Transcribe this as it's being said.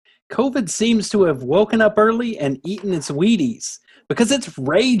COVID seems to have woken up early and eaten its Wheaties because it's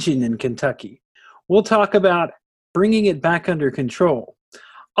raging in Kentucky. We'll talk about bringing it back under control.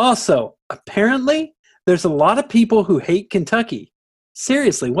 Also, apparently, there's a lot of people who hate Kentucky.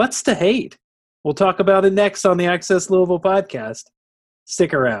 Seriously, what's to hate? We'll talk about it next on the Access Louisville podcast.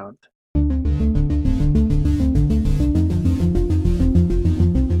 Stick around.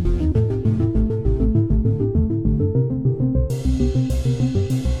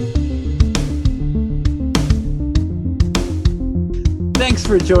 Thanks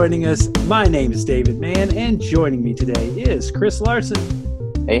for joining us. My name is David Mann, and joining me today is Chris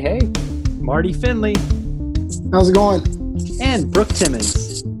Larson. Hey, hey. Marty Finley. How's it going? And Brooke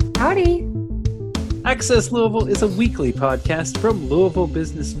Timmons. Howdy. Access Louisville is a weekly podcast from Louisville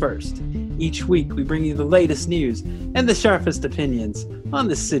Business First. Each week we bring you the latest news and the sharpest opinions on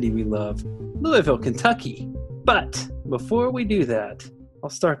the city we love, Louisville, Kentucky. But before we do that, I'll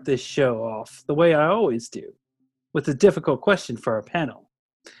start this show off the way I always do, with a difficult question for our panel.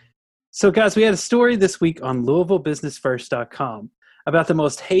 So guys, we had a story this week on LouisvilleBusinessFirst.com about the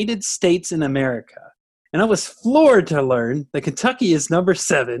most hated states in America. And I was floored to learn that Kentucky is number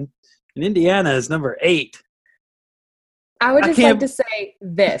 7 and Indiana is number 8. I would just like to say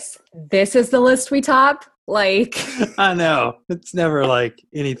this. This is the list we top. Like, I know. It's never like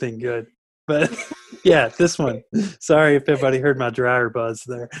anything good. But yeah, this one. Sorry if everybody heard my dryer buzz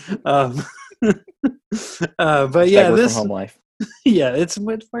there. But yeah, this from home life. Yeah, it's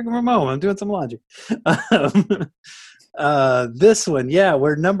working from home. I'm doing some laundry. This one, yeah,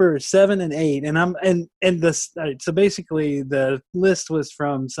 we're number 7 and 8, and this. So basically, the list was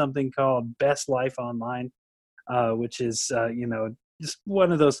from something called Best Life Online, which is just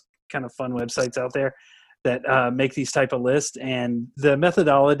one of those kind of fun websites out there that make these type of lists. And the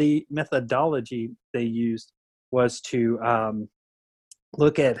methodology they used was to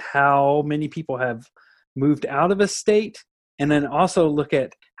look at how many people have moved out of a state, and then also look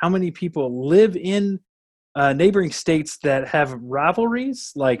at how many people live in neighboring states that have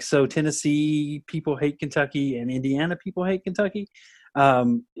rivalries. Like, so Tennessee people hate Kentucky and Indiana people hate Kentucky,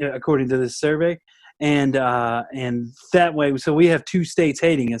 according to this survey. And that way, so we have 2 states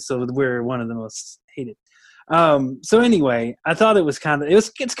hating us, so we're one of the most hated. So anyway, I thought it's kind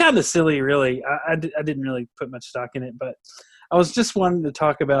of silly, really. I didn't really put much stock in it, but I was just wanting to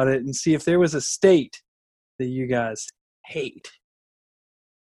talk about it and see if there was a state that you guys hate.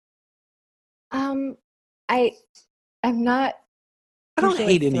 I'm not. I don't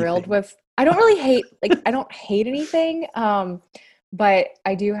hate thrilled anything. with. I don't really hate. I don't hate anything. But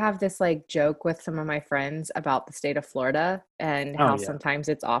I do have this joke with some of my friends about the state of Florida and how sometimes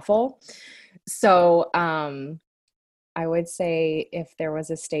it's awful. So I would say if there was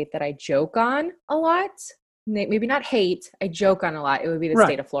a state that I joke on a lot, maybe not hate, I joke on a lot, it would be the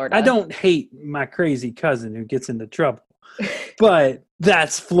state of Florida. I don't hate my crazy cousin who gets into trouble, but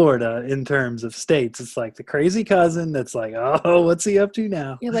that's Florida in terms of states. It's like the crazy cousin that's like, oh, what's he up to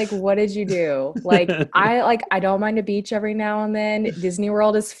now? You're like, what did you do? I don't mind a beach every now and then. Disney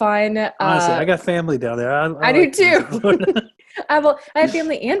World is fun. Honestly, I got family down there. I do too. I have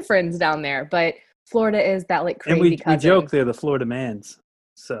family and friends down there, but Florida is that crazy cousin. And we joke they're the Florida Mans.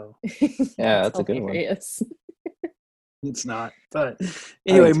 So yeah, that's a good one. It's not, but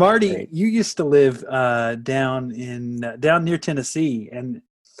anyway, Marty, you used to live down near Tennessee, and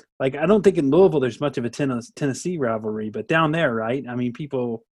I don't think in Louisville there's much of a Tennessee rivalry, but down there, right? I mean,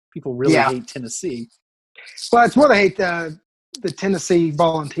 people really hate Tennessee. Well, it's more they hate the Tennessee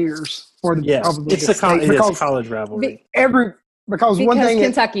Volunteers, or probably it's a college rivalry. Because one thing,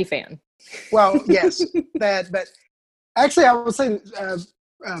 Kentucky fan. Well, yes, but actually, I would say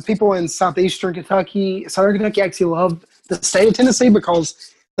people in southern Kentucky actually love the state of Tennessee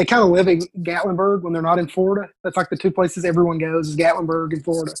because they kind of live in Gatlinburg when they're not in Florida. That's like the 2 places everyone goes is Gatlinburg and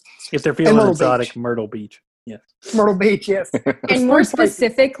Florida. If they're feeling exotic, Myrtle Beach. Yes. Myrtle Beach, yes. And more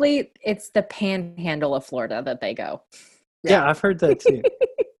specifically, it's the panhandle of Florida that they go. Yeah, I've heard that too.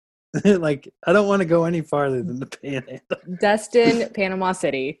 I don't want to go any farther than the panhandle. Destin, Panama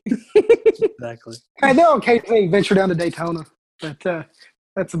City. Exactly. And they'll occasionally venture down to Daytona, but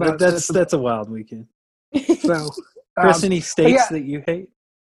that's about that's a wild weekend. So, Chris, any states that you hate?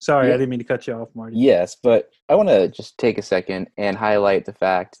 Sorry, I didn't mean to cut you off, Marty. Yes, but I want to just take a second and highlight the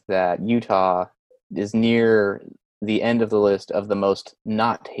fact that Utah is near the end of the list of the most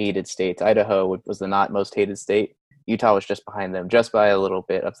not hated states. Idaho was the not most hated state. Utah was just behind them, just by a little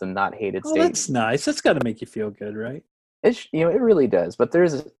bit of the not hated state. That's nice. That's got to make you feel good, right? It really does. But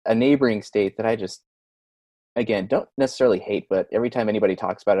there's a neighboring state that I just, again, don't necessarily hate, but every time anybody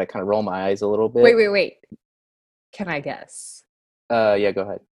talks about it, I kind of roll my eyes a little bit. Wait. Can I guess? Yeah, go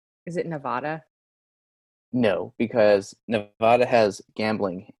ahead. Is it Nevada? No, because Nevada has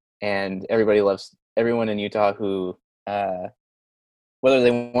gambling, and everyone in Utah who, whether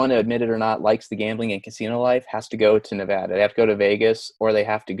they want to admit it or not, likes the gambling and casino life, has to go to Nevada. They have to go to Vegas, or they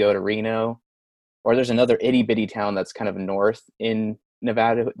have to go to Reno, or there's another itty bitty town that's kind of north in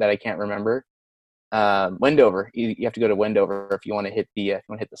Nevada that I can't remember. Wendover. You have to go to Wendover if you want to hit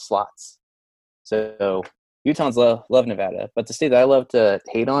the slots. So Utahns love Nevada, but the state that I love to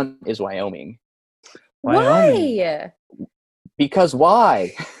hate on is Wyoming. Why? Because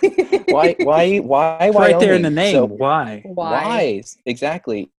why? Why It's Wyoming? right there in the name. So, why?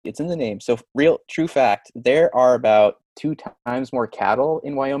 Exactly. It's in the name. So true fact, there are about 2 times more cattle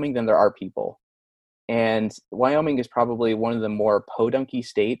in Wyoming than there are people. And Wyoming is probably one of the more podunky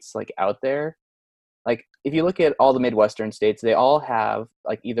states like out there. Like if you look at all the Midwestern states, they all have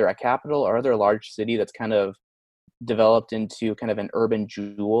like either a capital or other large city that's kind of developed into kind of an urban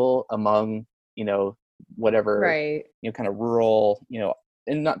jewel among, whatever, Right. Kind of rural,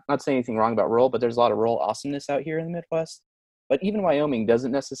 and not saying anything wrong about rural, but there's a lot of rural awesomeness out here in the Midwest. But even Wyoming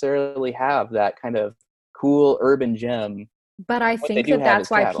doesn't necessarily have that kind of cool urban gem. But I think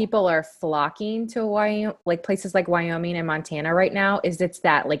that's why people are flocking to Wyoming, like places like Wyoming and Montana right now, is it's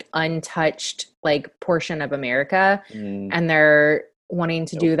that like untouched like portion of America, and they're wanting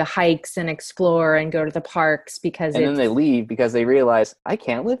to do the hikes and explore and go to the parks because then they leave because they realize I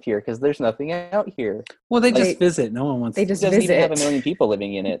can't live here because there's nothing out here. Well, they just visit. No one wants. They just visit. It doesn't even have 1 visit. million people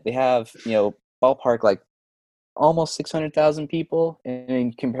living in it. They have ballpark like almost 600,000 people,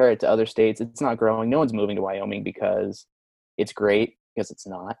 and compare it to other states, it's not growing. No one's moving to Wyoming because it's great, because it's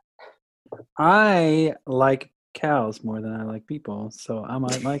not. I like cows more than I like people, so I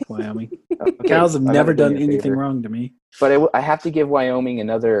might like Wyoming. Cows have never done anything wrong to me. But I have to give Wyoming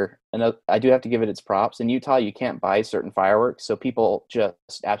another. I do have to give it its props. In Utah, you can't buy certain fireworks, so people just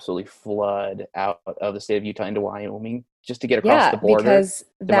absolutely flood out of the state of Utah into Wyoming just to get across the border because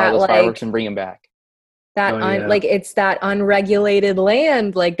to buy those fireworks and bring them back. Like it's that unregulated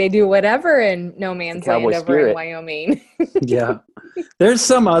land. Like they do whatever in no man's land over in Wyoming. Yeah, there's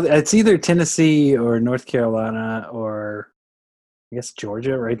some other. It's either Tennessee or North Carolina or I guess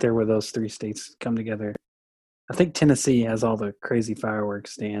Georgia, right there where those 3 states come together. I think Tennessee has all the crazy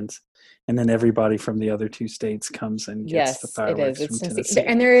fireworks stands, and then everybody from the other 2 states comes and gets the fireworks from Tennessee.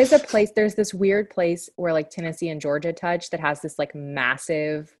 And there is a place. There's this weird place where like Tennessee and Georgia touch that has this like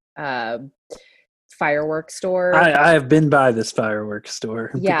massive fireworks store. I have been by this fireworks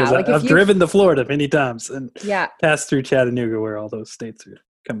store because I've driven to Florida many times and passed through Chattanooga where all those states are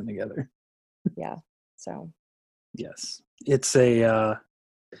coming together. Yeah. So. Yes, it's a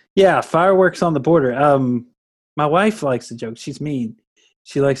fireworks on the border. My wife likes to joke. She's mean.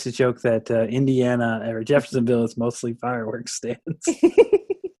 She likes to joke that Indiana or Jeffersonville is mostly fireworks stands.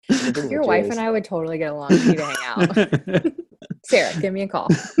 Your wife and I would totally get along if you to hang out. Sarah, give me a call.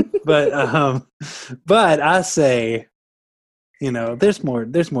 But I say, there's more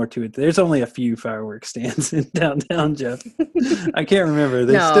to it. There's only a few fireworks stands in downtown Jeff. I can't remember.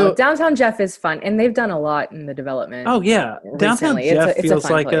 Downtown Jeff is fun, and they've done a lot in the development. Oh yeah, downtown Jeff feels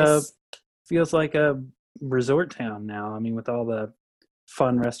like a resort town now. I mean, with all the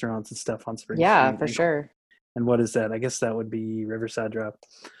fun restaurants and stuff on Spring Street. Yeah, for sure. And what is that? I guess that would be Riverside Drive.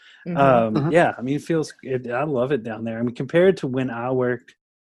 Mm-hmm. Yeah, I mean, I love it down there. I mean, compared to when I worked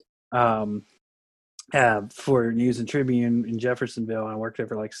for News and Tribune in Jeffersonville, I worked there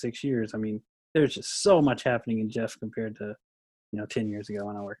for like 6 years. I mean, there's just so much happening in Jeff compared to 10 years ago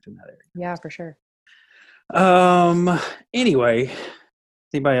when I worked in that area. Yeah, for sure. Anyway,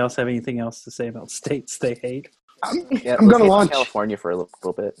 anybody else have anything else to say about states they hate? I'm going to launch California for a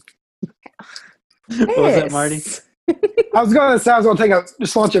little bit. What was that, Marty? I was going to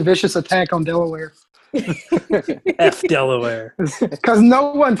launch a vicious attack on Delaware. F Delaware. Because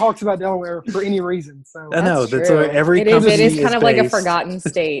no one talks about Delaware for any reason. So I know that's where every it is kind of like a forgotten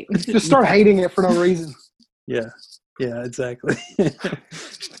state. Just start hating it for no reason. Yeah, exactly.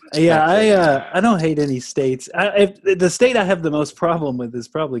 Yeah, I don't hate any states. The state I have the most problem with is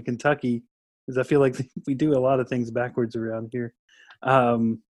probably Kentucky, because I feel like we do a lot of things backwards around here.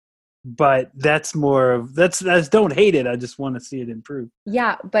 But that's don't hate it. I just want to see it improve.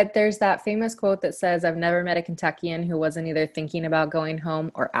 Yeah, but there's that famous quote that says, "I've never met a Kentuckian who wasn't either thinking about going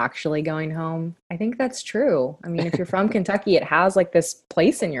home or actually going home." I think that's true. I mean, if you're from Kentucky, it has like this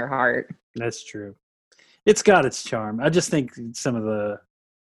place in your heart. That's true. It's got its charm. I just think some of the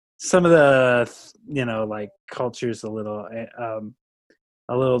like culture's a little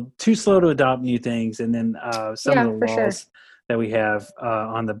too slow to adopt new things, and then some of the laws that we have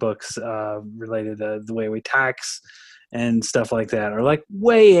on the books related to the way we tax and stuff like that are like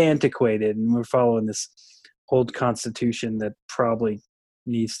way antiquated, and we're following this old constitution that probably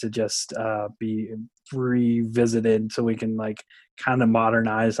needs to just be revisited so we can like kind of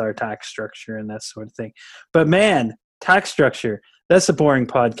modernize our tax structure and that sort of thing. But man, tax structure, that's a boring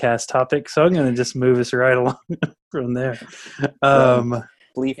podcast topic, so I'm going to just move us right along from there.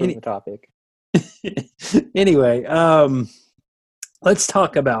 Flee from the topic. Anyway, let's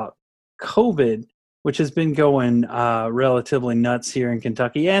talk about COVID, which has been going relatively nuts here in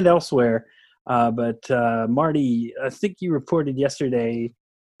Kentucky and elsewhere. But Marty, I think you reported yesterday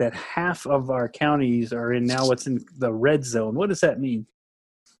that half of our counties are in now what's in the red zone. What does that mean?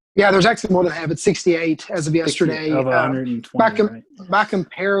 Yeah, there's actually more than half. It's 68 as of yesterday. Of 120, right? By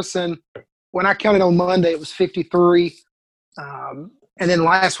comparison, when I counted on Monday, it was 53. And then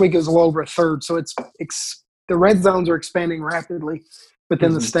last week it was a little over a third. So the red zones are expanding rapidly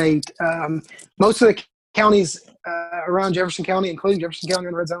within the state. Most of the counties around Jefferson County, including Jefferson County, are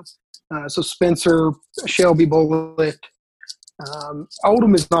in red zones. So Spencer, Shelby, Bullitt.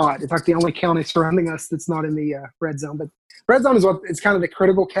 Oldham is not. It's like the only county surrounding us that's not in the red zone. But red zone is it's kind of the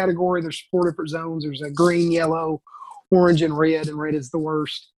critical category. There's 4 different zones. There's a green, yellow, orange, and red is the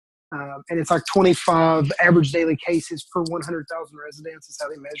worst. And it's like 25 average daily cases per 100,000 residents is how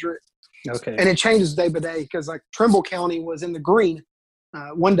they measure it. Okay. And it changes day by day because like Trimble County was in the green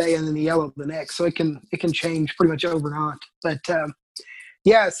one day and then the yellow the next. So it can change pretty much overnight. But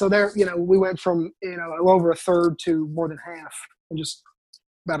yeah, so there, we went from, a little over a third to more than half in just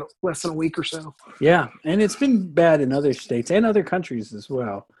about less than a week or so. Yeah, and it's been bad in other states and other countries as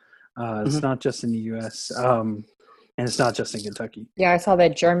well. It's not just in the U.S., and it's not just in Kentucky. Yeah, I saw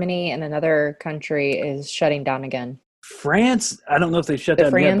that Germany and another country is shutting down again. France, I don't know if they shut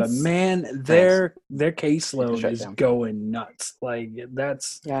down yet, but man, their caseload is going nuts. Like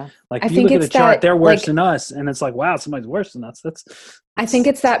that's like if you look at the chart, they're worse than us, and it's like, wow, somebody's worse than us. I think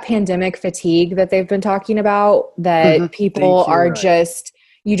it's that pandemic fatigue that they've been talking about. That people are just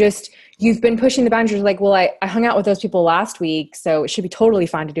you've been pushing the boundaries. Like, well, I hung out with those people last week, so it should be totally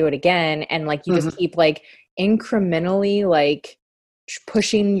fine to do it again. And like you just keep like incrementally like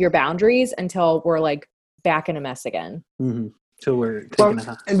pushing your boundaries until we're like back in a mess again. So we're taking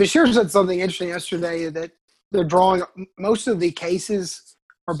and Bashir said something interesting yesterday that they're drawing most of the cases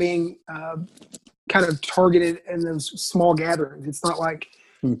are being kind of targeted in those small gatherings. It's not like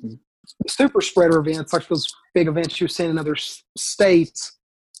super spreader events like those big events you're seeing in other states.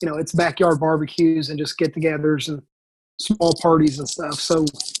 It's backyard barbecues and just get-togethers and small parties and stuff. So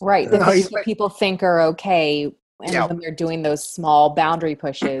right, the people think are okay, and then they're doing those small boundary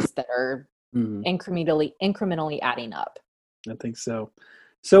pushes that are incrementally adding up. I think so.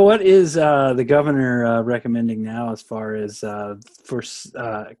 So what is the governor recommending now as far as for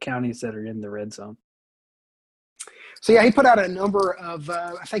counties that are in the red zone? So yeah, he put out a number of,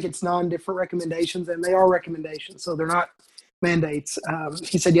 I think it's 9 different recommendations, and they are recommendations, so they're not mandates.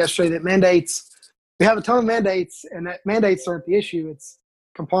 He said yesterday that we have a ton of mandates, and that mandates aren't the issue, it's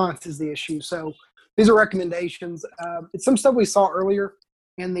compliance is the issue. So these are recommendations. It's some stuff we saw earlier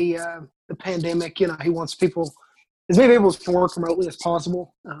in the pandemic. He wants as many people to work remotely as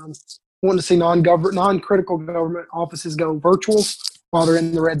possible. Wanting to see non-critical government offices go virtual while they're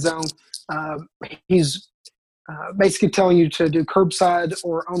in the red zone. He's basically telling you to do curbside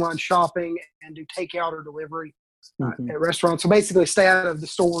or online shopping and do takeout or delivery at restaurants. So basically stay out of the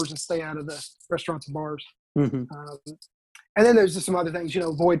stores and stay out of the restaurants and bars. And then there's just some other things,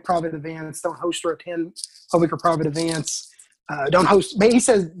 avoid private events, don't host or attend public or private events. Don't host, he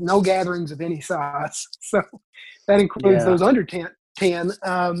says no gatherings of any size. So that includes those under 10. And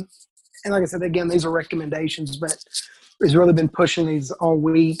like I said, again, these are recommendations, but he's really been pushing these all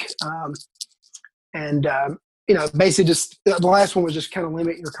week. Basically just the last one was just kind of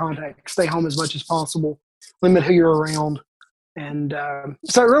limit your contact, stay home as much as possible, limit who you're around. And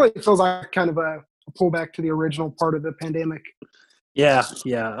so it really feels like kind of a pullback to the original part of the pandemic. Yeah.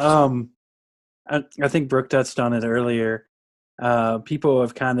 I think Brooke touched on it earlier. People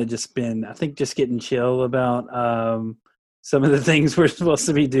have kind of just been, I think, just getting chill about some of the things we're supposed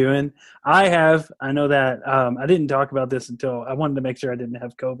to be doing. I know that I didn't talk about this until I wanted to make sure I didn't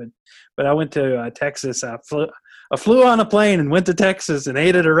have COVID, but I went to Texas. I flew on a plane and went to Texas and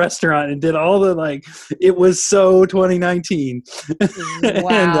ate at a restaurant and did all the it was so 2019.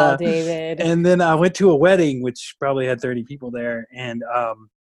 Wow, David. And then I went to a wedding, which probably had 30 people there. And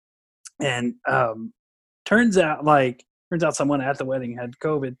turns out someone at the wedding had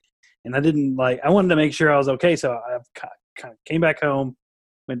COVID, and I wanted to make sure I was okay. So I kind of came back home,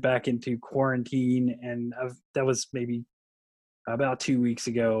 went back into quarantine, and that was maybe about 2 weeks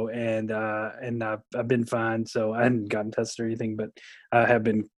ago, and I've been fine. So I hadn't gotten tested or anything, but I have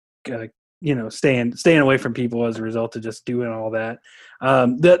been, staying away from people as a result of just doing all that.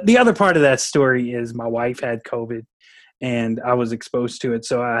 The other part of that story is my wife had COVID, and I was exposed to it,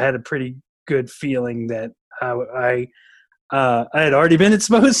 so I had a pretty good feeling that I had already been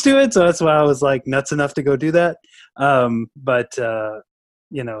exposed to it, so that's why I was like nuts enough to go do that. But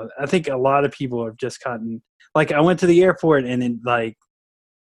I think a lot of people have just gotten, like, I went to the airport and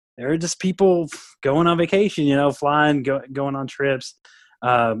there are just people going on vacation, flying, going on trips.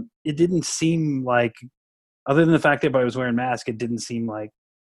 It didn't seem like, other than the fact that everybody was wearing masks, it didn't seem like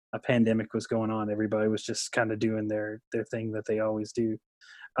a pandemic was going on. Everybody was just kind of doing their thing that they always do.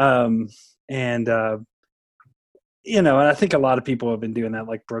 And I think a lot of people have been doing that,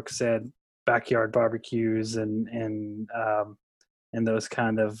 like Brooke said, backyard barbecues and those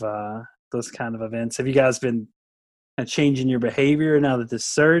kind of events. Have you guys been changing your behavior now that this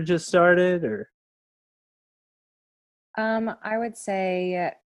surge has started, or? I would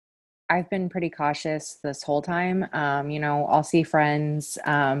say I've been pretty cautious this whole time. I'll see friends,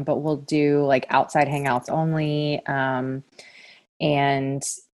 but we'll do like outside hangouts only. And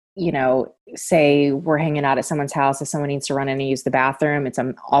say we're hanging out at someone's house. If someone needs to run in and use the bathroom, it's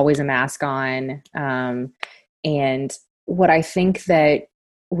always a mask on. And what I think that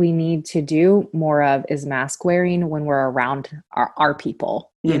we need to do more of is mask wearing when we're around our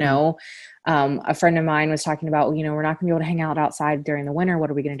people. Mm-hmm. A friend of mine was talking about, we're not gonna be able to hang out outside during the winter. What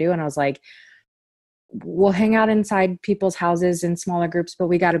are we going to do? And I was like, we'll hang out inside people's houses in smaller groups, but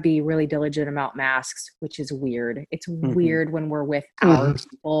we got to be really diligent about masks, which is weird. It's mm-hmm. weird when we're with our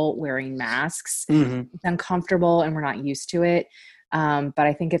people wearing masks. Mm-hmm. It's uncomfortable and we're not used to it. But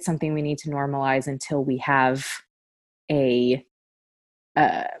I think it's something we need to normalize until we have a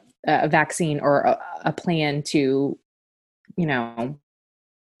vaccine or a plan to,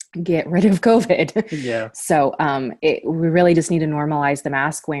 get rid of COVID. Yeah. So we really just need to normalize the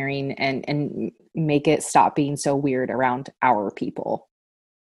mask wearing and make it stop being so weird around our people.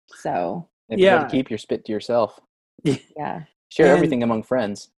 So you got to keep your spit to yourself. Yeah. Share everything among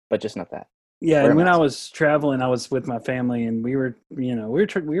friends, but just not that. Yeah. And when I was traveling, I was with my family, and we were, we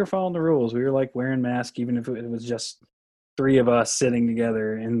were following the rules. We were like wearing masks, even if it was just 3 of us sitting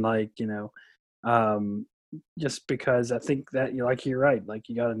together, and just because I think that you're right. Like,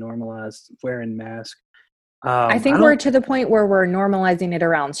 you got to normalize wearing masks. I think we're to the point where we're normalizing it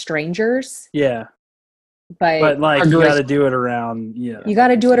around strangers. Yeah. But like, you got to do it around, you got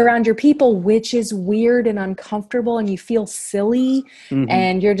to do it around your people, which is weird and uncomfortable, and you feel silly. Mm-hmm.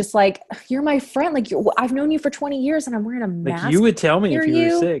 And you're just like, you're my friend. Like, I've known you for 20 years and I'm wearing a mask. Like, you would tell me if you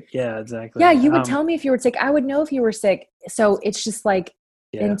were sick. Yeah, exactly. Yeah. You would tell me if you were sick. I would know if you were sick. So it's just like,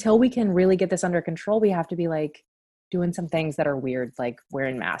 until we can really get this under control, we have to be like doing some things that are weird, like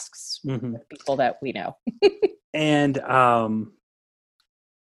wearing masks with people that we know. And, I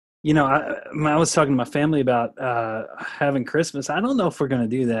was talking to my family about having Christmas. I don't know if we're going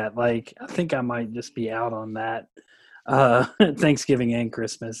to do that. Like, I think I might just be out on that Thanksgiving and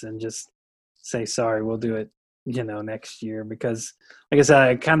Christmas, and just say, sorry, we'll do it, next year. Because, like I said,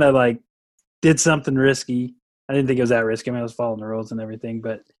 I kind of did something risky. I didn't think it was that risky. I mean, I was following the rules and everything,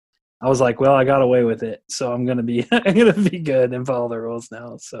 but I was like, well, I got away with it, so I'm gonna be good and follow the rules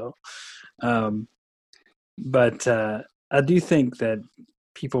now. So, but I do think that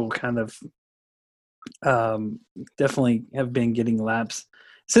people kind of definitely have been getting laps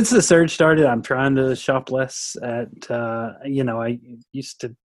since the surge started. I'm trying to shop less at I used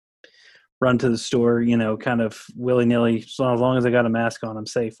to run to the store, kind of willy-nilly. So as long as I got a mask on, I'm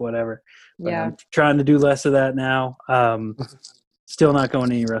safe, whatever. But I'm trying to do less of that now. Still not going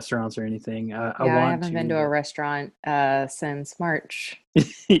to any restaurants or anything. I haven't been to a restaurant since March.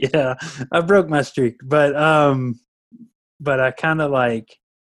 Yeah, I broke my streak. But I kind of I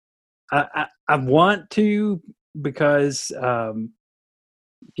want to, because I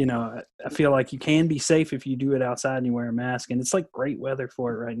feel like you can be safe if you do it outside and you wear a mask, and it's like great weather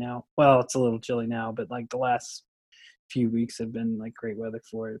for it right now. Well, it's a little chilly now, but like the last few weeks have been like great weather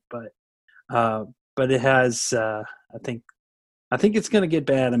for it. But it has, I think it's going to get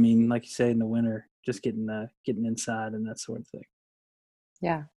bad. I mean, like you say, in the winter, just getting inside and that sort of thing.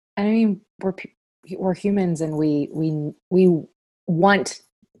 Yeah. I mean, we're humans, and we want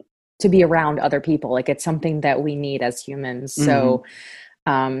to be around other people. Like, it's something that we need as humans. So,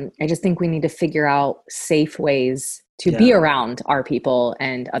 I just think we need to figure out safe ways to be around our people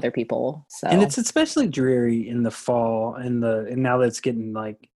and other people. So, and it's especially dreary in the fall, and now that it's getting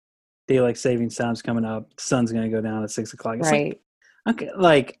like daylight savings time's coming up, the sun's going to go down at 6:00. It's right.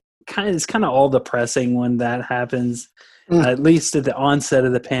 It's kind of all depressing when that happens. At least at the onset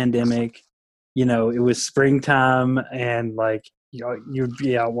of the pandemic, you know, it was springtime and like, you know, you'd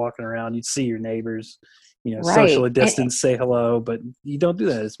be out walking around, you'd see your neighbors, you know, socially Right. distance, say hello, but you don't do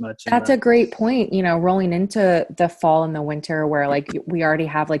that as much. That's a great point. You know, rolling into the fall and the winter where like we already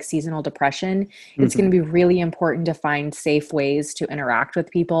have like seasonal depression, it's going to be really important to find safe ways to interact with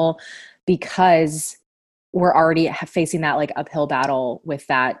people because we're already facing that like uphill battle with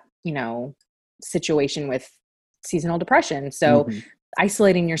that, you know, situation with seasonal depression. So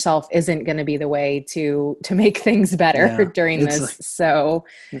isolating yourself isn't going to be the way to make things better during this. Like, so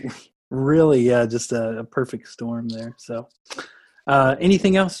really, just a perfect storm there. So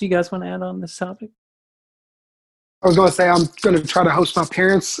anything else you guys want to add on this topic? I was going to say I'm going to try to host my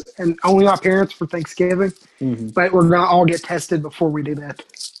parents and only my parents for Thanksgiving, but we're going to all get tested before we do that.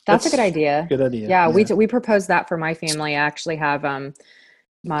 That's a good idea. Good idea. Yeah, we proposed that for my family. I actually have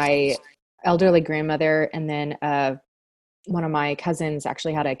my elderly grandmother and then one of my cousins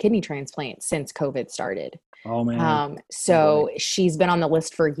actually had a kidney transplant since COVID started. Oh man. So she's been on the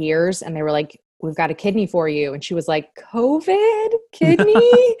list for years and they were like, we've got a kidney for you. And she was like, COVID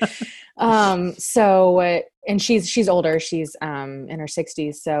kidney. And she's older. She's in her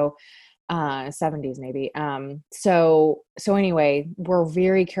 60s. So 70s maybe. So anyway, we're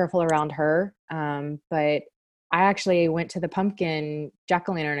very careful around her. But I actually went to the pumpkin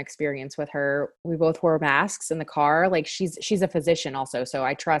jack-o'-lantern experience with her. We both wore masks in the car. Like she's a physician also. So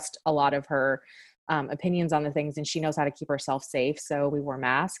I trust a lot of her opinions on the things and she knows how to keep herself safe. So we wore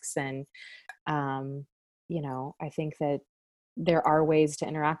masks and, you know, I think that there are ways to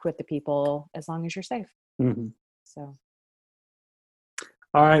interact with the people as long as you're safe. So.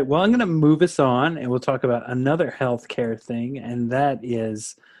 All right. Well, I'm going to move us on and we'll talk about another healthcare thing. And that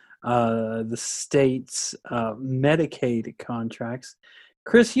is the state's Medicaid contracts.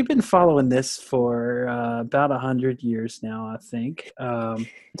 Chris, you've been following this for about 100 years now, I think.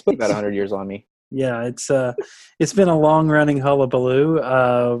 It's put about 100 years on me. Yeah, it's been a long running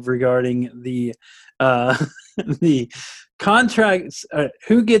hullabaloo regarding the the contracts.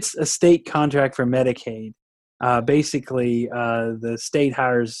 Who gets a state contract for Medicaid? Basically, the state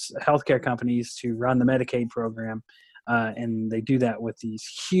hires healthcare companies to run the Medicaid program, and they do that with these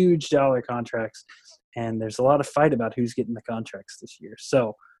huge dollar contracts. And there's a lot of fight about who's getting the contracts this year.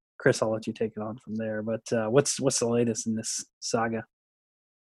 So, Chris, I'll let you take it on from there. But what's the latest in this saga?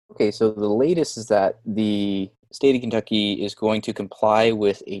 Okay, so the latest is that the state of Kentucky is going to comply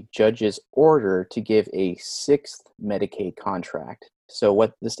with a judge's order to give a sixth Medicaid contract. So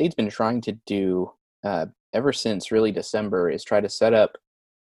what the state's been trying to do ever since really December is try to set up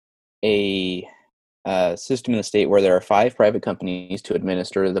a system in the state where there are 5 private companies to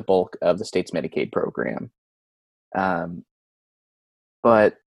administer the bulk of the state's Medicaid program.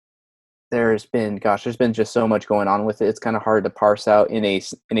 But there's been just so much going on with it. It's kind of hard to parse out in a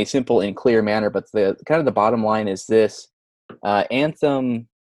simple and clear manner. But the bottom line is this: Anthem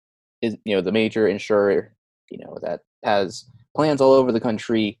is, you know, the major insurer, you know, that has plans all over the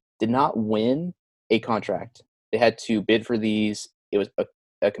country, did not win a contract. They had to bid for these. It was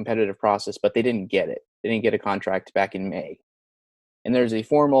a competitive process, but they didn't get it. They didn't get a contract back in May. And there's a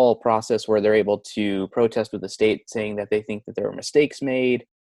formal process where they're able to protest with the state saying that they think that there were mistakes made.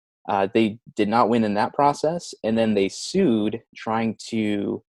 They did not win in that process, and then they sued, trying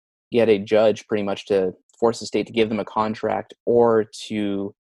to get a judge pretty much to force the state to give them a contract or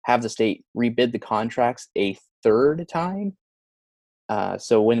to have the state rebid the contracts a third time.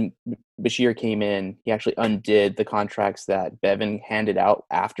 So when Beshear came in, he actually undid the contracts that Bevin handed out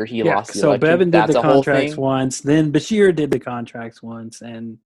after he lost the election. So Bevin did the contracts once, then Beshear did the contracts once,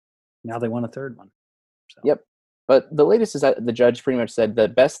 and now they want a third one. So. Yep. But the latest is that the judge pretty much said the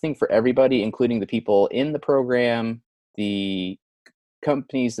best thing for everybody, including the people in the program, the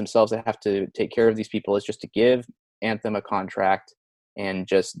companies themselves that have to take care of these people, is just to give Anthem a contract and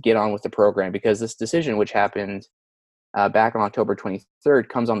just get on with the program. Because this decision, which happened back on October 23rd,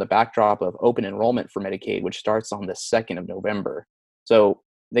 comes on the backdrop of open enrollment for Medicaid, which starts on the 2nd of November. So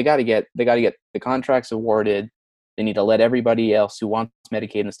they got to get the contracts awarded. They need to let everybody else who wants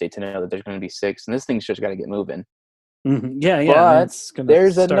Medicaid in the state to know that there's going to be 6, and this thing's just got to get moving. Yeah. But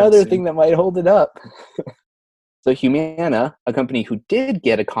there's another thing that might hold it up. So Humana, a company who did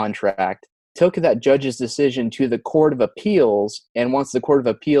get a contract, took that judge's decision to the Court of Appeals and wants the Court of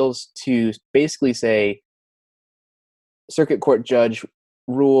Appeals to basically say, Circuit Court judge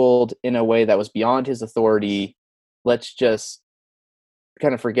ruled in a way that was beyond his authority. Let's just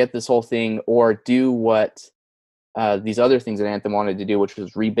kind of forget this whole thing, or do what these other things that Anthem wanted to do, which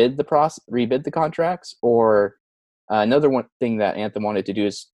was rebid the contracts, or another one thing that Anthem wanted to do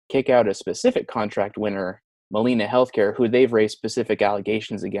is kick out a specific contract winner Molina Healthcare, who they've raised specific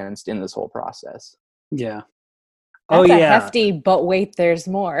allegations against in this whole process. Yeah. That's a hefty, but wait, there's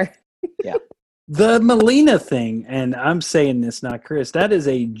more. Yeah. The Molina thing, and I'm saying this, not Chris, that is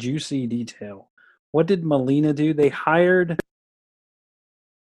a juicy detail. What did Molina do? They hired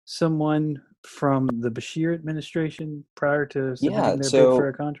someone from the Beshear administration prior to submitting their bid for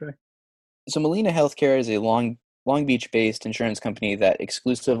a contract? So Molina Healthcare is a Long Beach-based insurance company that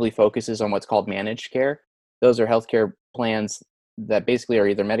exclusively focuses on what's called managed care. Those are healthcare plans that basically are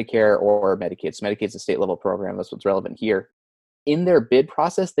either Medicare or Medicaid. So Medicaid's a state-level program. That's what's relevant here. In their bid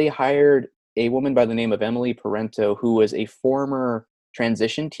process, they hired a woman by the name of Emily Parento, who was a former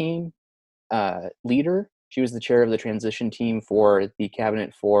transition team leader. She was the chair of the transition team for the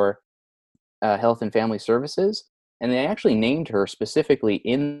Cabinet for Health and Family Services. And they actually named her specifically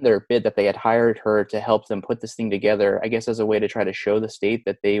in their bid that they had hired her to help them put this thing together, I guess as a way to try to show the state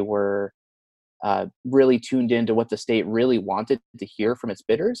that they were really tuned into what the state really wanted to hear from its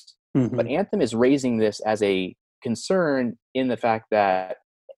bidders. Mm-hmm. But Anthem is raising this as a concern in the fact that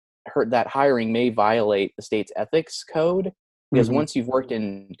that hiring may violate the state's ethics code, because once you've worked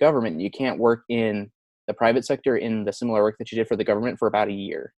in government, you can't work in the private sector in the similar work that you did for the government for about a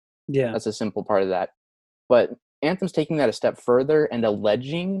year. Yeah. That's a simple part of that. But Anthem's taking that a step further and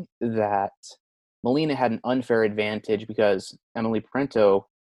alleging that Molina had an unfair advantage because Emily Parento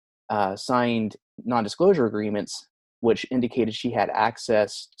signed non-disclosure agreements, which indicated she had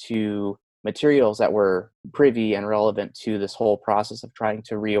access to materials that were privy and relevant to this whole process of trying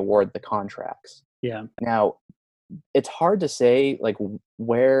to re-award the contracts. Yeah. Now, it's hard to say like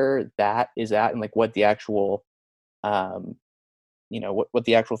where that is at and like what the actual, what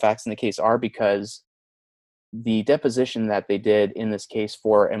the actual facts in the case are, because the deposition that they did in this case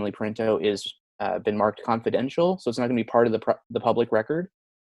for Emily Parento is been marked confidential, so it's not going to be part of the public record.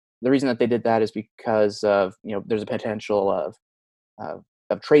 The reason that they did that is because of there's a potential of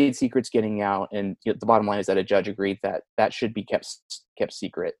trade secrets getting out, and the bottom line is that a judge agreed that should be kept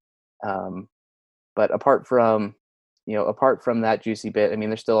secret. But apart from that juicy bit, I mean,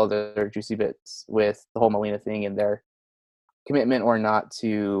 there's still other juicy bits with the whole Molina thing and their commitment or not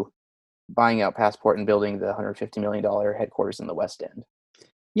to buying out Passport and building the $150 million headquarters in the West End.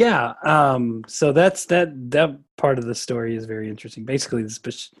 Yeah. So that's that part of the story is very interesting. Basically, this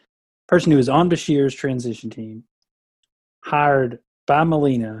person who was on Beshear's transition team, hired by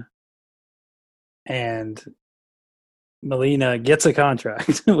Molina, and Molina gets a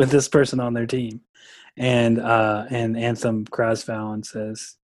contract with this person on their team, and Anthem cries foul and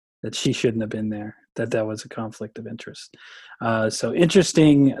says that she shouldn't have been there, that was a conflict of interest. So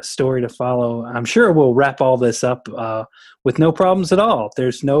interesting story to follow. I'm sure we'll wrap all this up with no problems at all.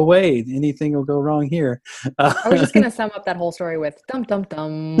 There's no way anything will go wrong here. I was just going to sum up that whole story with dum dum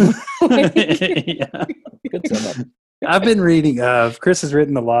dum. Yeah. Good sum up. I've been reading. Chris has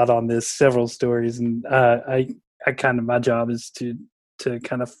written a lot on this, several stories, and I kind of, my job is to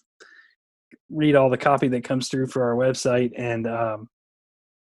kind of read all the copy that comes through for our website, and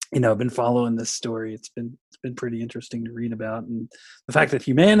I've been following this story. It's been pretty interesting to read about, and the fact that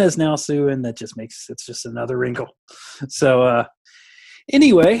Humana is now suing, that just makes it's just another wrinkle. So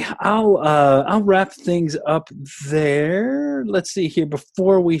anyway, I'll wrap things up there. Let's see here.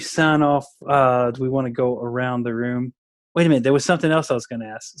 Before we sign off, do we want to go around the room? Wait a minute. There was something else I was going to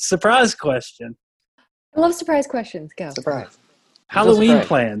ask. Surprise question. I love surprise questions. Go. Surprise. Halloween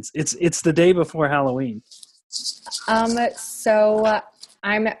plans. It's the day before Halloween. So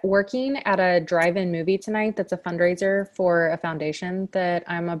I'm working at a drive-in movie tonight that's a fundraiser for a foundation that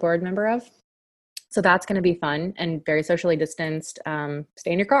I'm a board member of. So that's going to be fun and very socially distanced.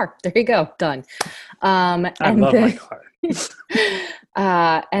 Stay in your car. There you go. Done. I love my car.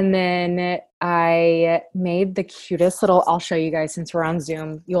 And then I made the cutest little, I'll show you guys since we're on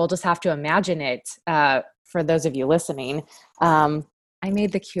Zoom. You'll just have to imagine it for those of you listening. I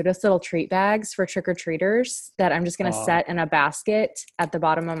made the cutest little treat bags for trick-or-treaters that I'm just going to set in a basket at the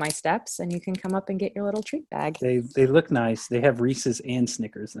bottom of my steps, and you can come up and get your little treat bag. They look nice. They have Reese's and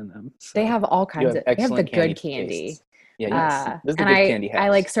Snickers in them. So. They have all kinds of. They have the good candy. Taste. Yeah, yes. This is the and good candy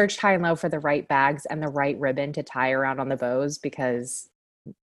house. I searched high and low for the right bags and the right ribbon to tie around on the bows because,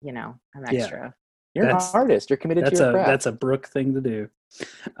 I'm extra. You're an artist. You're committed to your craft. That's a Brooke thing to do.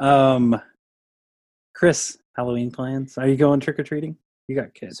 Chris, Halloween plans? Are you going trick-or-treating? You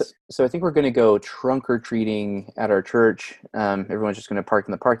got kids. So I think we're going to go trunk-or-treating at our church. Everyone's just going to park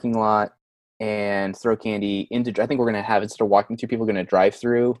in the parking lot and throw candy into. I think we're going to have, instead of walking through, people are going to drive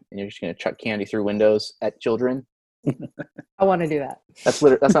through, and you're just going to chuck candy through windows at children. I want to do that.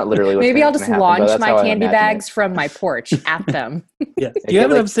 That's not literally. Maybe I'll just launch my candy bags from my porch at them. Yeah. Do you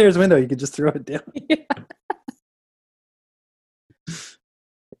have an upstairs window? You could just throw it down. Yeah.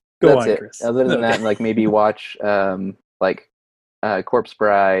 Go That's on, it. Chris. Other than that, like maybe watch like Corpse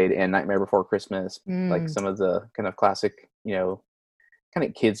Bride and Nightmare Before Christmas, like some of the kind of classic, kind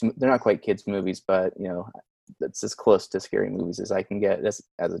of kids. They're not quite kids movies, but that's as close to scary movies as I can get as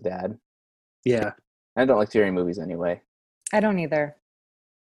a dad. Yeah. I don't like scary movies anyway. I don't either.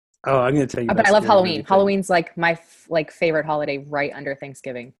 Oh, I'm going to tell you. But I love Halloween. Halloween's like my favorite holiday right under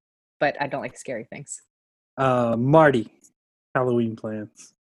Thanksgiving. But I don't like scary things. Marty, Halloween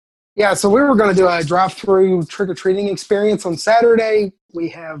plans. Yeah, so we were going to do a drive-through trick-or-treating experience on Saturday. We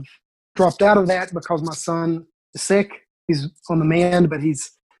have dropped out of that because my son is sick. He's on the mend, but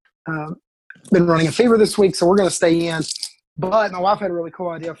he's been running a fever this week, so we're going to stay in. But my wife had a really cool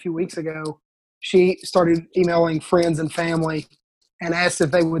idea a few weeks ago. She started emailing friends and family and asked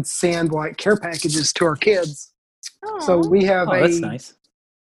if they would send like care packages to our kids. Aww. So we have that's nice.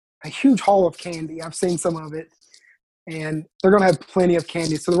 A huge haul of candy. I've seen some of it. And they're going to have plenty of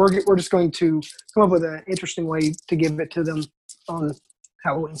candy. So we're just going to come up with an interesting way to give it to them on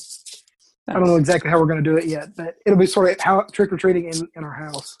Halloween. Nice. I don't know exactly how we're going to do it yet, but it'll be sort of trick-or-treating in our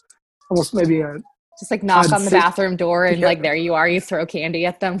house. Almost maybe just like knock on the bathroom door and like there you are, you throw candy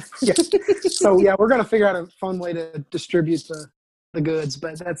at them. Yeah. So yeah, we're going to figure out a fun way to distribute the goods,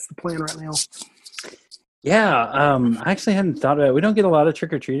 but that's the plan right now. Yeah, I actually hadn't thought about it. We don't get a lot of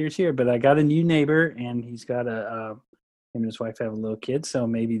trick-or-treaters here, but I got a new neighbor, and he's got him and his wife have a little kid, so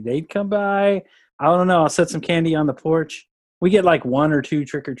maybe they'd come by. I don't know. I'll set some candy on the porch. We get like 1 or 2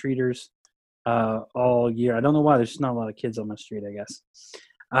 trick-or-treaters all year. I don't know why. There's just not a lot of kids on my street, I guess.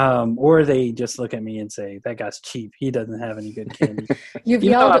 Or they just look at me and say, that guy's cheap. He doesn't have any good candy. You've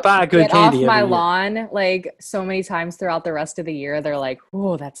yelled, get off my lawn, like so many times throughout the rest of the year. They're like,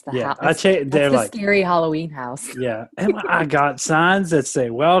 oh, that's the house. That's the scary Halloween house. Yeah. And I got signs that say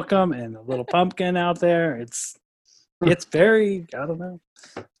welcome and a little pumpkin out there. It's very, I don't know,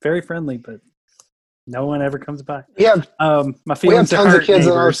 very friendly, but no one ever comes by. Yeah. My feelings we have tons of kids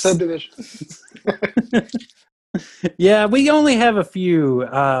in our subdivision. Yeah, we only have a few,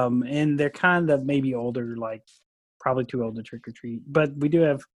 and they're kind of maybe older, like probably too old to trick or treat. But we do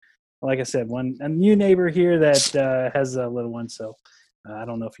have, like I said, a new neighbor here that has a little one. So I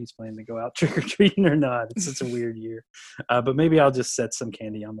don't know if he's planning to go out trick or treating or not. It's such a weird year, but maybe I'll just set some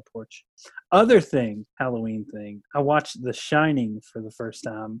candy on the porch. Other thing, Halloween thing, I watched The Shining for the first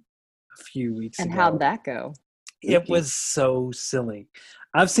time a few weeks ago. And how'd that go? It was so silly.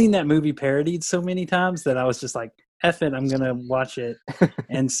 I've seen that movie parodied so many times that I was just like, F it, I'm going to watch it.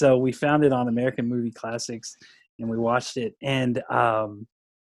 And so we found it on American Movie Classics and we watched it. And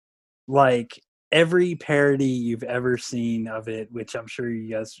like every parody you've ever seen of it, which I'm sure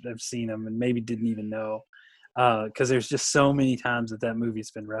you guys have seen them and maybe didn't even know, because there's just so many times that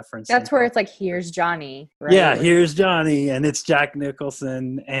movie's been referenced. That's where it's like, here's Johnny, right? Yeah, here's Johnny, and it's Jack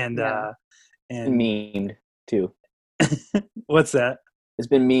Nicholson and memed too. What's that? It's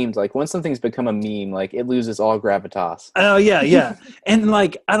been memed. Like once something's become a meme, like it loses all gravitas. Oh yeah. And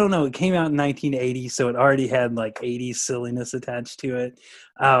like, I don't know, it came out in 1980, so it already had like 80s silliness attached to it.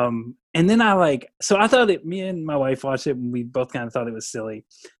 And then I thought me and my wife watched it and we both kind of thought it was silly.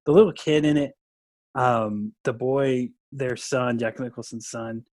 The little kid in it, the boy, their son, Jack Nicholson's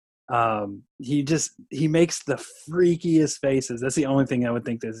son, he makes the freakiest faces. That's the only thing I would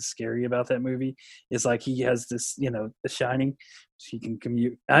think that is scary about that movie. Is like he has this, The Shining. He can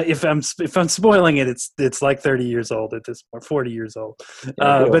commute. If I'm spoiling it, it's like 30 years old at this point, 40 years old.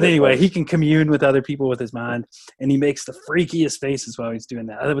 But anyway, he can commune with other people with his mind, and he makes the freakiest faces while he's doing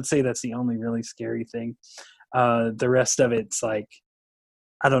that. I would say that's the only really scary thing. The rest of it's like,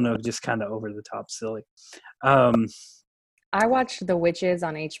 I don't know, just kind of over the top silly. I watched The Witches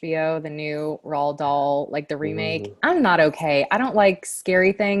on HBO, the new Roald Dahl, like the remake. I'm not okay. I don't like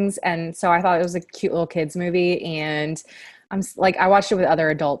scary things. And so I thought it was a cute little kids movie. And I'm like, I watched it with other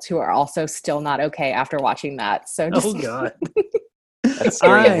adults who are also still not okay after watching that. So oh God. That's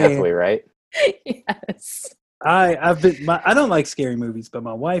scary and halfway, right? Yes. I don't like scary movies, but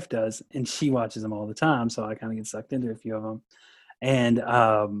my wife does, and she watches them all the time. So I kind of get sucked into a few of them.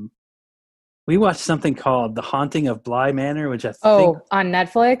 And, we watched something called The Haunting of Bly Manor, which I think... on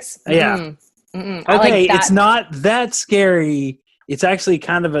Netflix? Yeah. Okay, it's not that scary. It's actually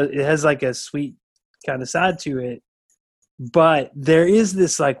it has like a sweet kind of side to it. But there is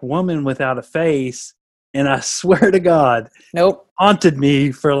this like woman without a face, and I swear to God, haunted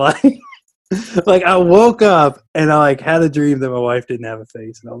me for like... like I woke up and I like had a dream that my wife didn't have a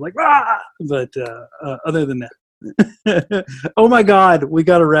face, and I was like, ah! But other than that... oh my God, we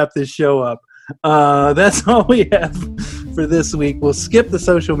got to wrap this show up. That's all we have for this week. We'll skip the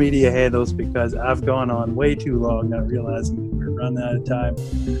social media handles because I've gone on way too long, not realizing that we're running out of time.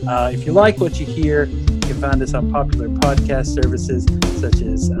 If you like what you hear, you can find us on popular podcast services such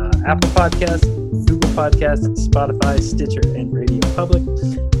as Apple Podcasts, Google Podcasts, Spotify, Stitcher, and Radio Public.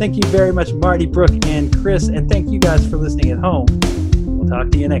 Thank you very much, Marty, Brooke, and Chris, and thank you guys for listening at home. We'll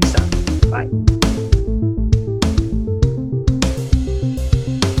talk to you next time. Bye.